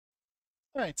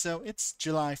All right, so it's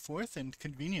July 4th, and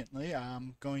conveniently,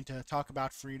 I'm going to talk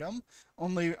about freedom.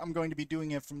 Only I'm going to be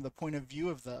doing it from the point of view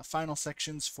of the final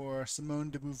sections for Simone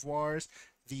de Beauvoir's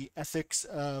The Ethics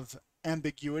of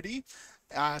Ambiguity.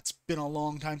 It's been a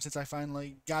long time since I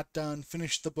finally got done,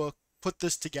 finished the book, put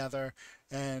this together,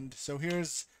 and so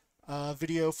here's a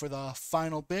video for the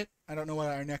final bit. I don't know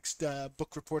what our next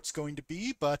book report's going to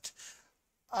be, but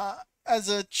uh, as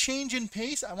a change in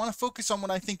pace, I want to focus on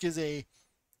what I think is a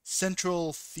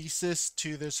central thesis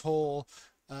to this whole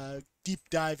deep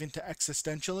dive into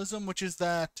existentialism, which is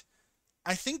that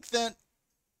I think that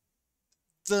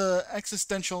the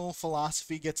existential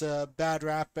philosophy gets a bad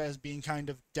rap as being kind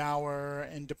of dour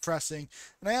and depressing.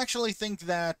 And I actually think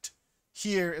that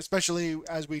here, especially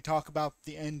as we talk about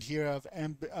the end here of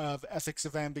Ethics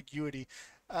of Ambiguity,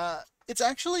 it's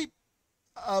actually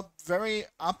a very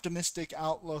optimistic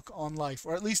outlook on life,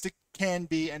 or at least it can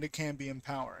be, and it can be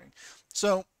empowering.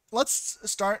 So let's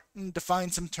start and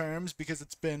define some terms because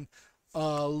it's been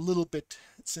a little bit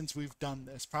since we've done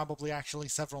this, probably actually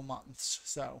several months.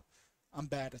 So I'm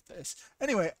bad at this.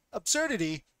 Anyway,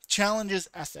 absurdity challenges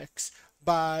ethics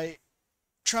by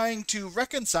trying to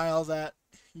reconcile that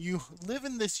you live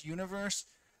in this universe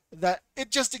that it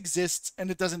just exists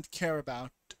and it doesn't care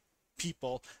about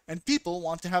people, and people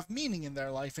want to have meaning in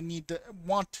their life and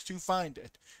want to find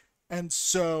it. And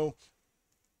so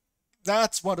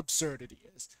that's what absurdity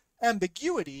is.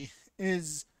 Ambiguity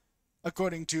is,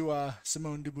 according to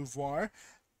Simone de Beauvoir,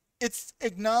 it's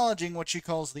acknowledging what she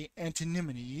calls the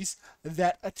antinomies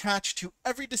that attach to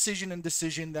every decision and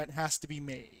decision that has to be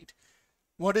made.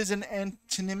 What is an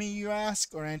antinomy, you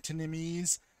ask, or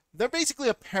antinomies? They're basically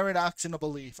a paradox in a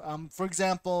belief. For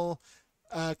example,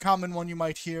 a common one you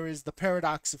might hear is the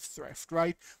paradox of thrift,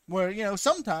 right? Where,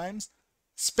 sometimes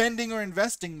spending or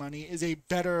investing money is a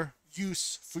better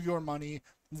use for your money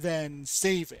than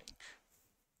saving.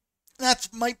 That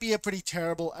might be a pretty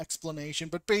terrible explanation,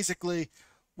 but basically,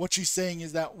 what she's saying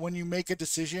is that when you make a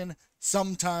decision,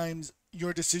 sometimes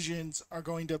your decisions are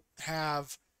going to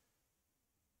have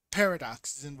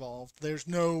paradoxes involved. There's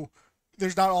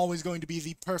not always going to be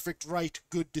the perfect, right,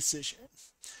 good decision.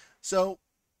 So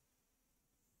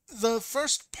the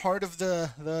first part of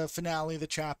the finale, the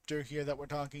chapter here that we're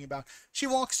talking about, she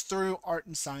walks through art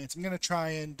and science. I'm going to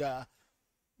try and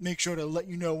make sure to let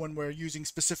you know when we're using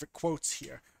specific quotes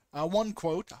here. One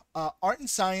quote: art and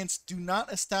science do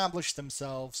not establish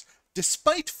themselves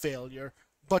despite failure,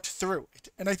 but through it.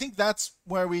 And I think that's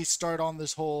where we start on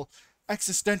this whole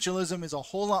existentialism is a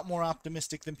whole lot more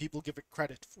optimistic than people give it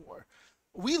credit for.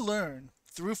 We learn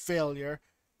through failure,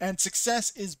 and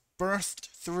success is birthed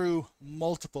through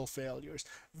multiple failures.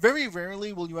 Very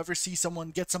rarely will you ever see someone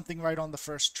get something right on the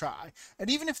first try. And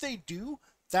even if they do,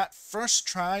 that first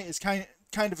try is kind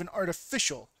of an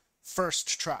artificial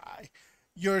first try.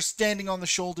 You're standing on the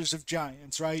shoulders of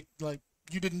giants, right? Like,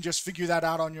 you didn't just figure that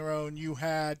out on your own. You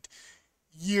had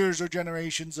years or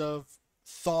generations of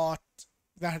thought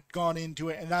that had gone into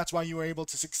it, and that's why you were able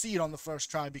to succeed on the first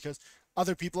try, because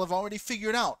other people have already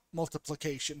figured out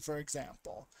multiplication, for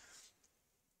example.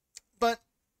 But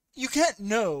you can't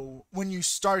know when you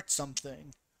start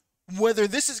something whether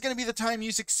this is going to be the time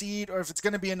you succeed or if it's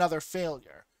going to be another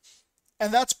failure.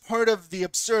 And that's part of the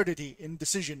absurdity in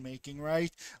decision making,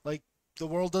 right? Like, the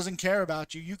world doesn't care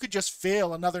about you. You could just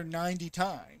fail another 90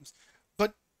 times.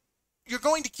 But you're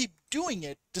going to keep doing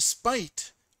it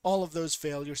despite all of those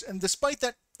failures. And despite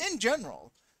that, in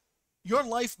general, your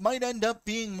life might end up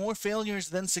being more failures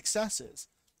than successes.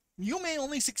 You may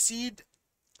only succeed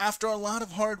after a lot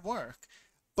of hard work,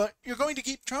 but you're going to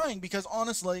keep trying because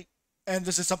honestly, and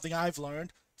this is something I've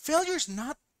learned, failure's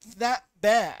not that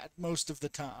bad most of the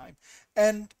time.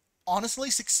 And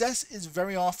honestly, success is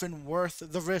very often worth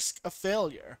the risk of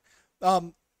failure.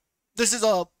 Um, this is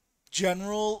a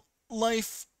general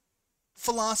life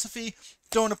philosophy.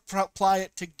 Don't apply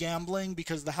it to gambling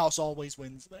because the house always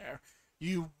wins there.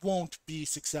 You won't be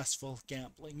successful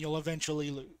gambling. You'll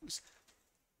eventually lose.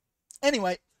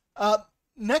 Anyway, uh,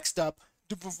 next up,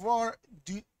 de Beauvoir,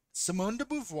 Simone de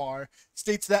Beauvoir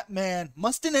states that man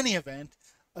must, in any event,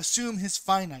 assume his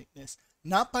finiteness,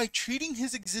 not by treating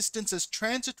his existence as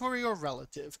transitory or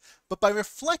relative, but by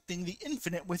reflecting the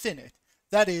infinite within it.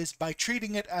 That is, by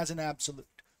treating it as an absolute.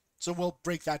 So we'll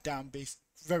break that down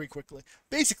very quickly.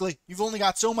 Basically, you've only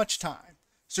got so much time,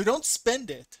 so don't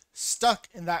spend it stuck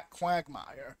in that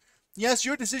quagmire. Yes,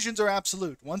 your decisions are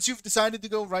absolute. Once you've decided to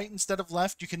go right instead of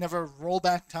left, you can never roll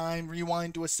back time,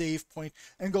 rewind to a save point,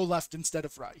 and go left instead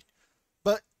of right.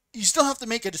 But you still have to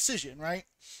make a decision, right?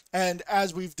 And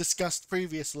as we've discussed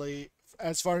previously,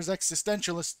 as far as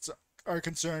existentialists are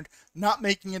concerned, not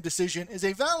making a decision is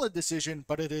a valid decision,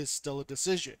 but it is still a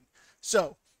decision.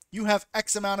 So you have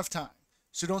X amount of time.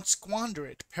 So don't squander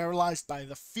it, paralyzed by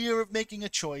the fear of making a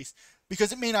choice,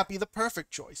 because it may not be the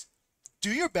perfect choice.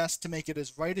 Do your best to make it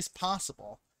as right as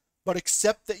possible, but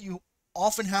accept that you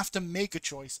often have to make a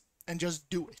choice and just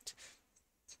do it.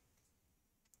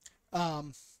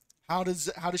 How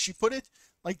does she put it?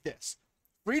 Like this: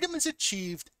 freedom is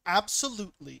achieved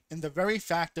absolutely in the very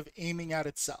fact of aiming at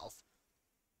itself.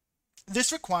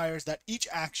 This requires that each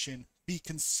action be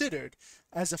considered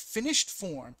as a finished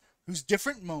form whose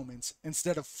different moments,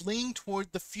 instead of fleeing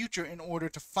toward the future in order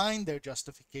to find their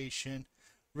justification,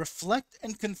 reflect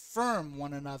and confirm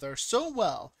one another so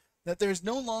well that there is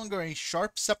no longer a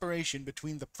sharp separation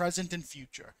between the present and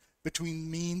future, between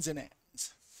means and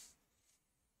ends.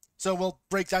 So we'll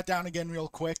break that down again real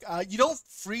quick. You don't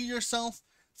free yourself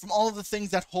from all of the things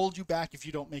that hold you back if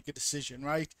you don't make a decision,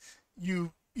 right?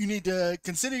 You need to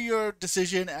consider your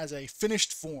decision as a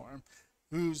finished form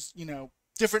whose,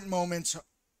 different moments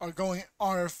are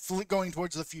going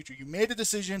towards the future. You made a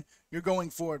decision, you're going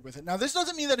forward with it. Now, this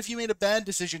doesn't mean that if you made a bad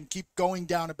decision, keep going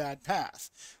down a bad path.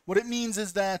 What it means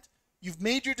is that you've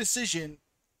made your decision,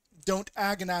 don't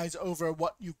agonize over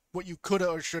what you could have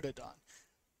or should have done.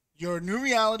 Your new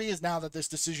reality is now that this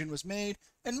decision was made,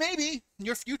 and maybe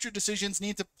your future decisions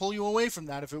need to pull you away from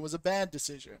that if it was a bad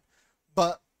decision.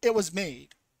 But it was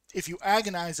made. If you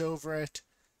agonize over it,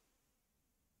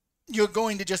 you're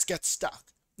going to just get stuck.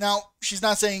 Now, she's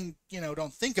not saying,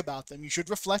 don't think about them. You should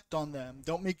reflect on them.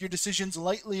 Don't make your decisions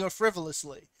lightly or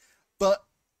frivolously. But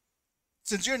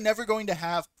since you're never going to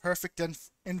have perfect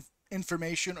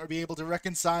information or be able to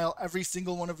reconcile every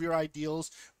single one of your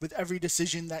ideals with every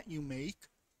decision that you make,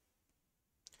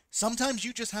 sometimes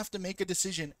you just have to make a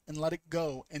decision and let it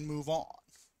go and move on.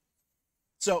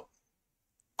 So,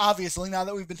 obviously, now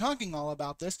that we've been talking all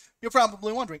about this, you're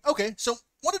probably wondering, okay, so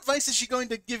what advice is she going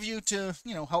to give you to,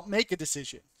 help make a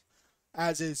decision?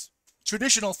 As is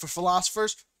traditional for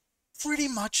philosophers, pretty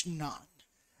much none.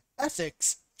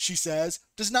 Ethics, she says,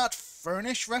 does not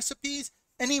furnish recipes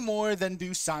any more than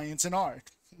do science and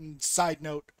art. Side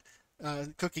note,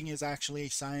 cooking is actually a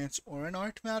science or an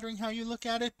art, mattering how you look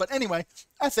at it. But anyway,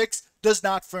 ethics does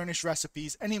not furnish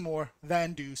recipes any more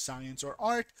than do science or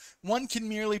art. One can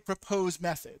merely propose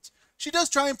methods. She does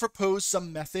try and propose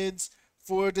some methods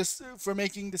for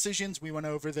making decisions. We went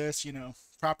over this,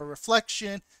 proper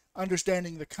reflection,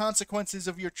 understanding the consequences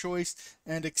of your choice,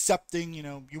 and accepting,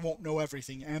 you won't know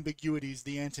everything, ambiguities,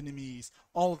 the antinomies,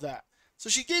 all of that. So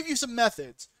she gave you some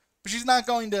methods. But she's not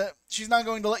going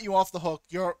to let you off the hook.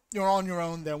 You're on your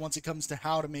own there once it comes to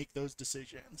how to make those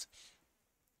decisions.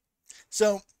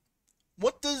 So,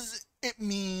 what does it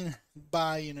mean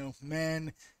by,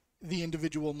 man, the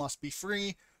individual must be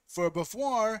free? For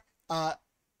Beauvoir,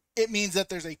 it means that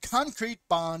there's a concrete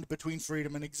bond between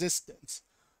freedom and existence.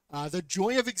 The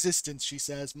joy of existence, she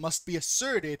says, must be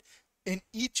asserted in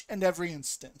each and every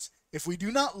instance. If we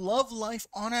do not love life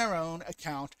on our own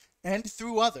account and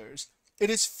through others, it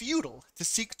is futile to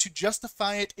seek to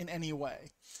justify it in any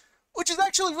way. Which is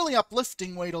actually a really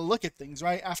uplifting way to look at things,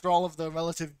 right? After all of the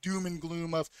relative doom and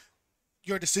gloom of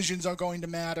your decisions are going to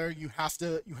matter, you have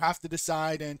to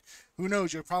decide, and who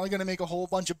knows, you're probably going to make a whole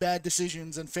bunch of bad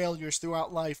decisions and failures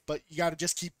throughout life, but you got to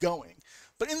just keep going.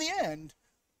 But in the end,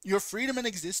 your freedom and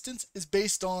existence is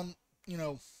based on,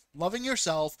 loving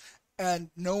yourself and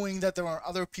knowing that there are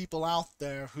other people out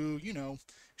there who,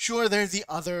 sure, they're the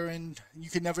other and you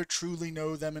can never truly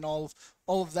know them and all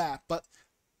of that, but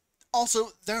also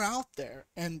they're out there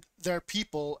and they're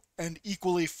people and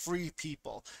equally free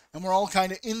people, and we're all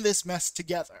kind of in this mess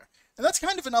together. And that's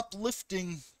kind of an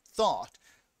uplifting thought.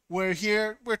 We're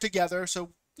together, so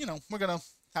we're gonna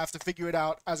have to figure it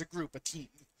out as a group, a team.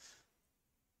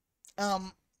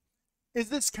 Is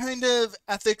this kind of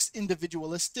ethics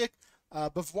individualistic?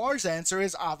 Beauvoir's answer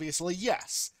is obviously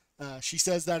yes. She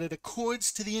says that it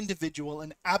accords to the individual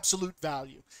an absolute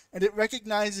value, and it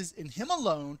recognizes in him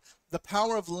alone the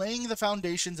power of laying the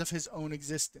foundations of his own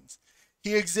existence.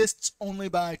 He exists only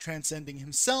by transcending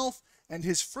himself, and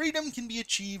his freedom can be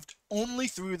achieved only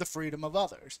through the freedom of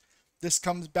others. This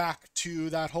comes back to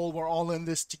that whole we're all in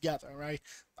this together, right?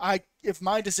 If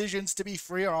my decisions to be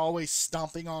free are always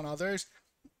stomping on others,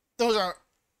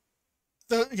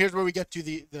 here's where we get to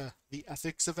the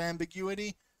ethics of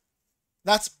ambiguity.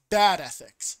 That's bad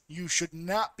ethics. You should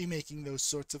not be making those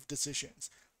sorts of decisions.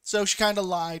 So she kind of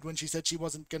lied when she said she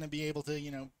wasn't going to be able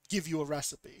to, give you a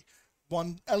recipe.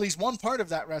 At least one part of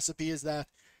that recipe is that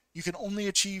you can only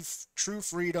achieve true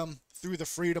freedom through the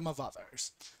freedom of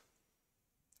others.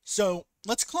 So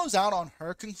let's close out on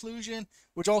her conclusion,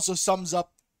 which also sums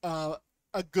up a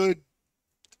good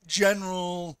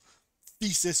general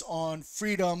thesis on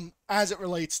freedom as it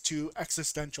relates to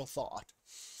existential thought.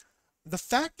 The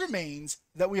fact remains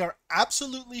that we are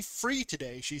absolutely free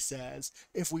today, she says,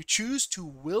 if we choose to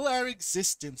will our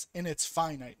existence in its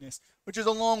finiteness, which is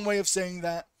a long way of saying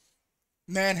that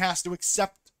man has to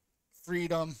accept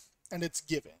freedom and it's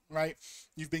given, right?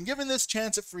 You've been given this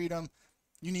chance at freedom,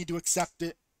 you need to accept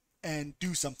it and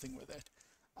do something with it.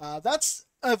 That's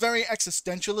a very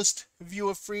existentialist view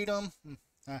of freedom.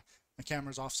 My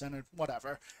camera's off-centered,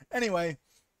 whatever. Anyway,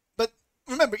 but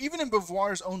remember, even in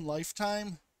Beauvoir's own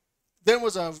lifetime, there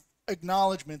was a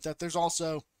acknowledgement that there's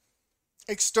also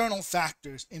external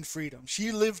factors in freedom.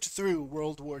 She lived through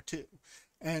World War II,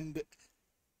 and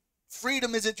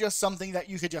freedom isn't just something that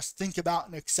you could just think about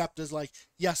and accept as like,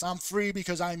 yes, I'm free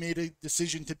because I made a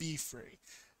decision to be free.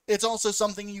 It's also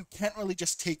something you can't really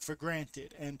just take for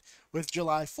granted. And with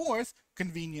July 4th,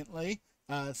 conveniently,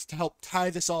 to help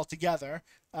tie this all together,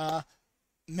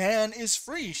 man is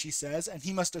free, she says, and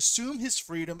he must assume his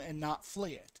freedom and not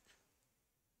flee it.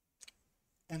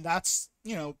 And that's,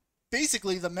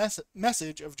 basically the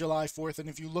message of July 4th. And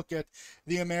if you look at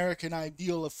the American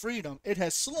ideal of freedom, it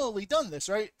has slowly done this,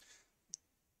 right?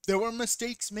 There were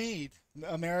mistakes made.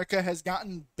 America has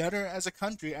gotten better as a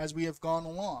country as we have gone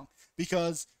along,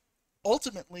 because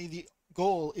ultimately the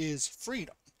goal is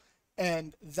freedom.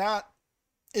 And that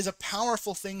is a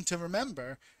powerful thing to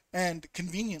remember, and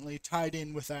conveniently tied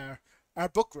in with our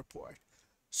book report.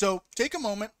 So take a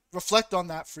moment, reflect on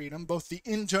that freedom, both the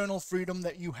internal freedom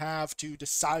that you have to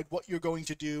decide what you're going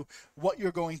to do, what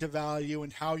you're going to value,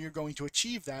 and how you're going to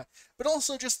achieve that, but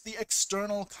also just the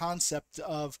external concept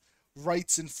of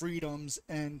rights and freedoms,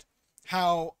 and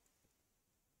how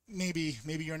maybe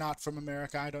you're not from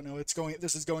America, I don't know,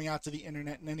 this is going out to the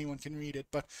internet and anyone can read it,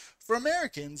 but for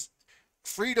Americans,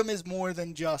 freedom is more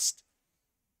than just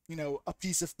a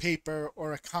piece of paper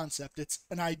or a concept. It's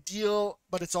an ideal,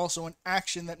 but it's also an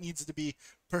action that needs to be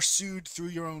pursued through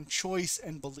your own choice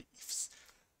and beliefs.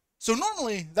 So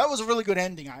normally, that was a really good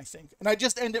ending, I think. And I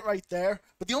just end it right there.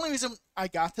 But the only reason I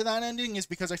got to that ending is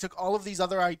because I took all of these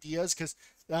other ideas, because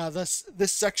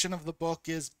this section of the book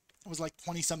was like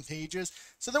 20-some pages.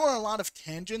 So there were a lot of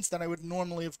tangents that I would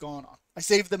normally have gone on. I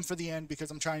saved them for the end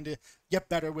because I'm trying to get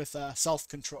better with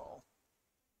self-control.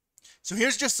 So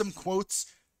here's just some quotes,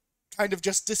 kind of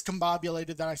just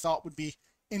discombobulated, that I thought would be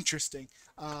interesting.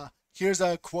 Here's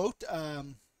a quote.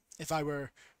 If I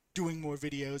were doing more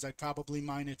videos, I'd probably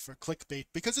mine it for clickbait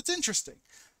because it's interesting.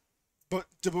 But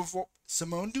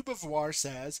Simone de Beauvoir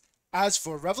says, as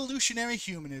for revolutionary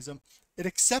humanism, it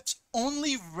accepts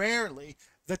only rarely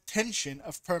the tension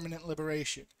of permanent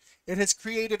liberation. It has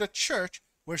created a church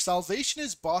where salvation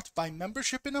is bought by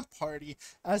membership in a party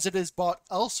as it is bought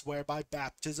elsewhere by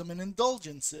baptism and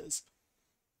indulgences.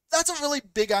 That's a really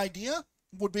big idea.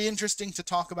 Would be interesting to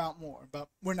talk about more, but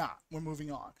we're not. We're moving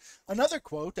on. Another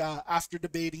quote, after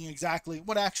debating exactly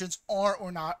what actions are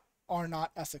not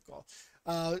ethical,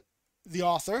 the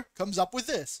author comes up with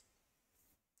this.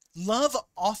 Love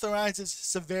authorizes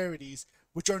severities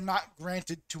which are not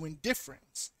granted to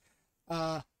indifference.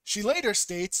 She later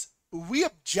states, we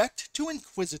object to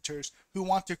inquisitors who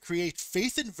want to create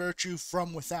faith and virtue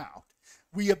from without.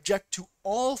 We object to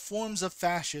all forms of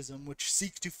fascism which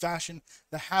seek to fashion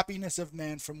the happiness of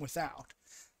man from without.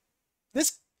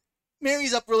 This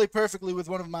marries up really perfectly with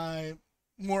one of my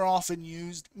more often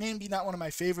used, maybe not one of my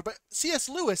favorite, but C.S.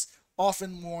 Lewis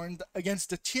often warned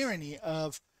against a tyranny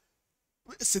of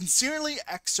sincerely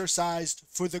exercised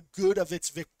for the good of its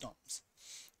victims.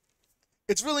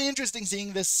 It's really interesting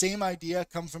seeing this same idea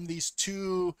come from these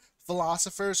two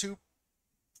philosophers who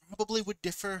probably would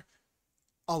differ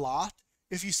a lot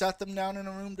if you sat them down in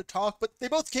a room to talk, but they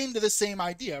both came to the same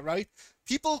idea, right?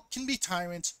 People can be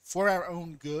tyrants for our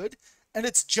own good, and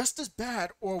it's just as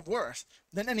bad or worse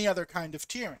than any other kind of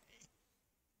tyranny.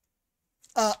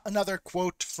 Another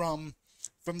quote from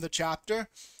the chapter.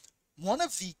 One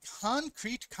of the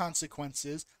concrete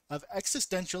consequences of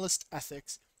existentialist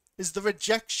ethics is the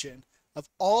rejection of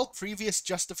all previous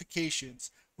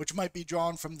justifications which might be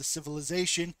drawn from the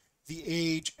civilization, the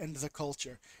age, and the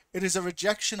culture. It is a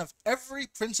rejection of every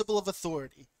principle of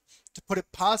authority. To put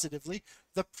it positively,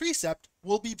 the precept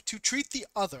will be to treat the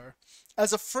other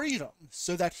as a freedom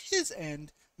so that his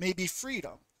end may be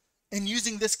freedom. In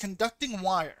using this conducting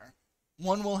wire,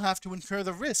 one will have to incur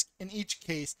the risk in each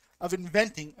case of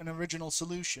inventing an original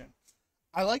solution.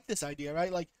 I like this idea,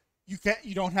 right? Like you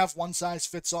don't have one size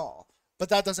fits all, but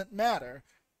that doesn't matter.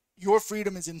 Your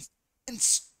freedom is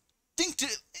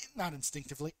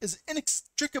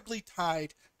inextricably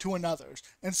tied to another's.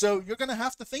 And so you're going to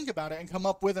have to think about it and come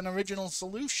up with an original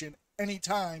solution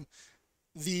anytime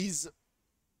these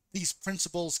these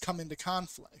principles come into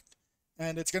conflict.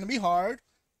 And it's going to be hard,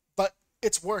 but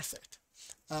it's worth it.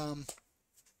 Um,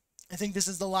 I think this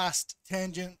is the last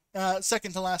tangent,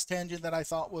 second to last tangent that I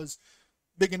thought was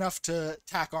big enough to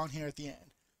tack on here at the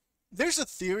end. There's a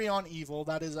theory on evil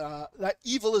that is that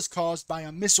evil is caused by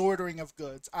a misordering of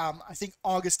goods. I think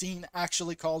Augustine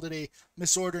actually called it a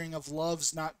misordering of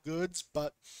loves, not goods,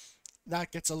 but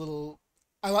that gets a little.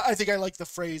 I think I like the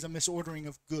phrase a misordering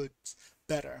of goods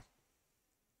better.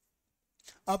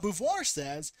 Beauvoir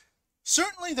says,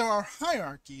 certainly there are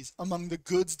hierarchies among the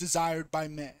goods desired by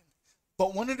men,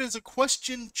 but when it is a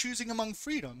question choosing among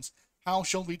freedoms, how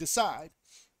shall we decide?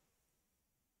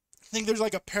 I think there's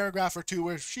like a paragraph or two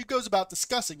where she goes about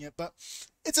discussing it, but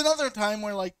it's another time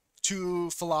where like two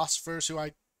philosophers who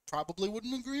I probably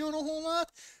wouldn't agree on a whole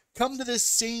lot come to this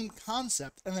same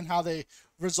concept, and then how they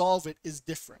resolve it is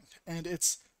different. And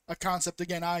it's a concept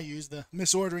again I use. The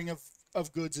misordering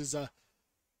of goods is a,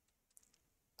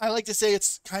 I like to say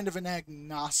it's kind of an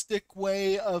agnostic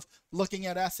way of looking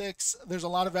at ethics. There's a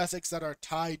lot of ethics that are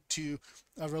tied to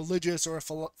a religious or a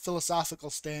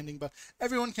philosophical standing, but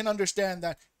everyone can understand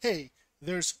that, hey,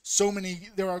 there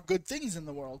are good things in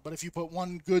the world, but if you put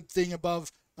one good thing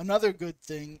above another good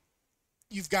thing,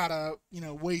 you've got to,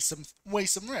 weigh some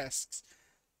risks.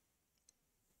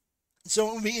 So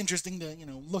it would be interesting to,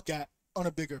 look at on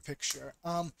a bigger picture.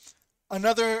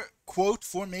 Another quote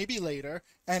for maybe later,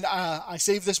 and I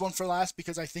saved this one for last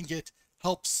because I think it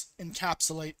helps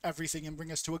encapsulate everything and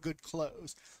bring us to a good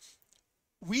close.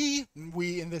 We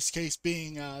in this case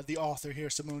being the author here,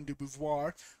 Simone de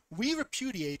Beauvoir, we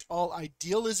repudiate all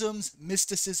idealisms,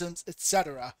 mysticisms,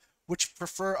 etc., which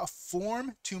prefer a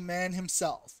form to man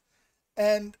himself.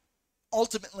 And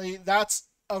ultimately, that's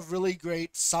a really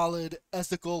great, solid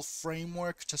ethical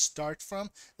framework to start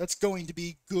from. That's going to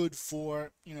be good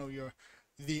for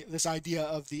this idea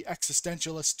of the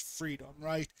existentialist freedom,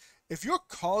 right? If your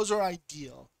cause or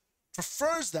ideal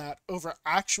prefers that over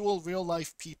actual real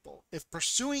life people, if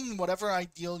pursuing whatever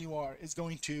ideal you are is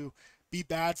going to be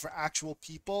bad for actual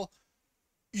people,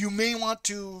 you may want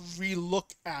to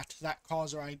relook at that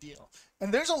cause or ideal.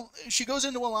 And she goes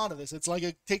into a lot of this. It's like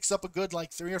it takes up a good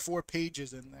like 3 or 4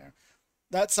 pages in there.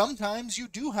 That sometimes you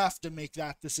do have to make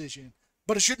that decision,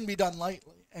 but it shouldn't be done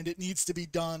lightly, and it needs to be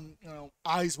done,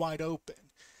 eyes wide open.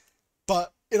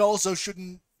 But it also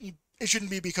shouldn't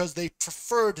be because they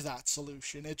preferred that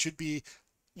solution. It should be,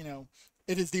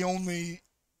 it is the only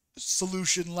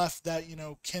solution left that,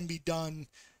 can be done,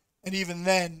 and even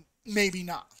then, maybe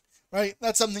not, right?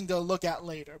 That's something to look at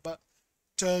later. But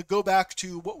to go back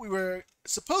to what we were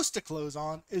supposed to close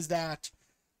on is that,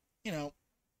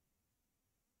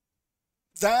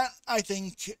 that I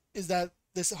think is that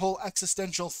this whole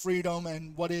existential freedom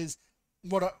and what do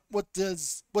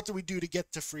we do to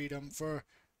get to freedom? For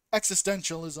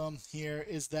existentialism here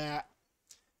is that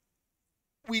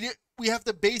we have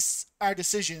to base our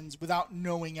decisions without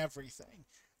knowing everything.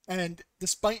 And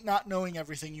despite not knowing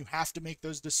everything, you have to make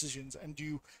those decisions, and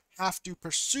you have to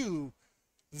pursue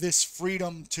this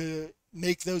freedom to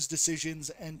make those decisions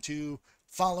and to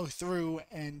follow through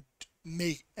and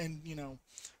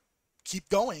keep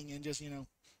going and just,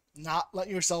 not let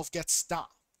yourself get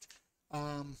stopped.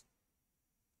 And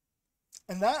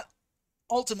that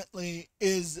ultimately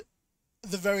is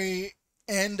the very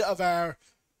end of our,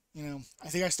 I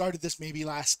think I started this maybe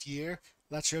last year.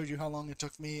 That shows you how long it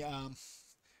took me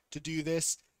to do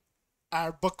this.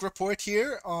 Our book report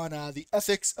here on the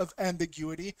Ethics of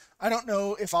Ambiguity. I don't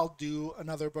know if I'll do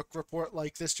another book report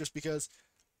like this, just because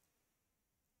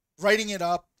writing it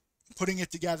up, putting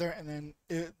it together, and then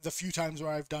the few times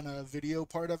where I've done a video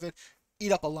part of it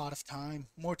eat up a lot of time,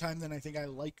 more time than I think I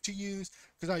like to use,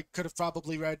 because I could have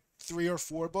probably read 3 or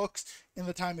 4 books in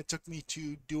the time it took me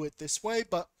to do it this way.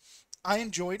 But I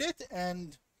enjoyed it,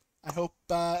 and I hope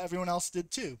everyone else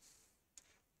did too.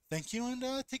 Thank you, and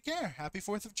take care. Happy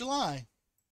 4th of July.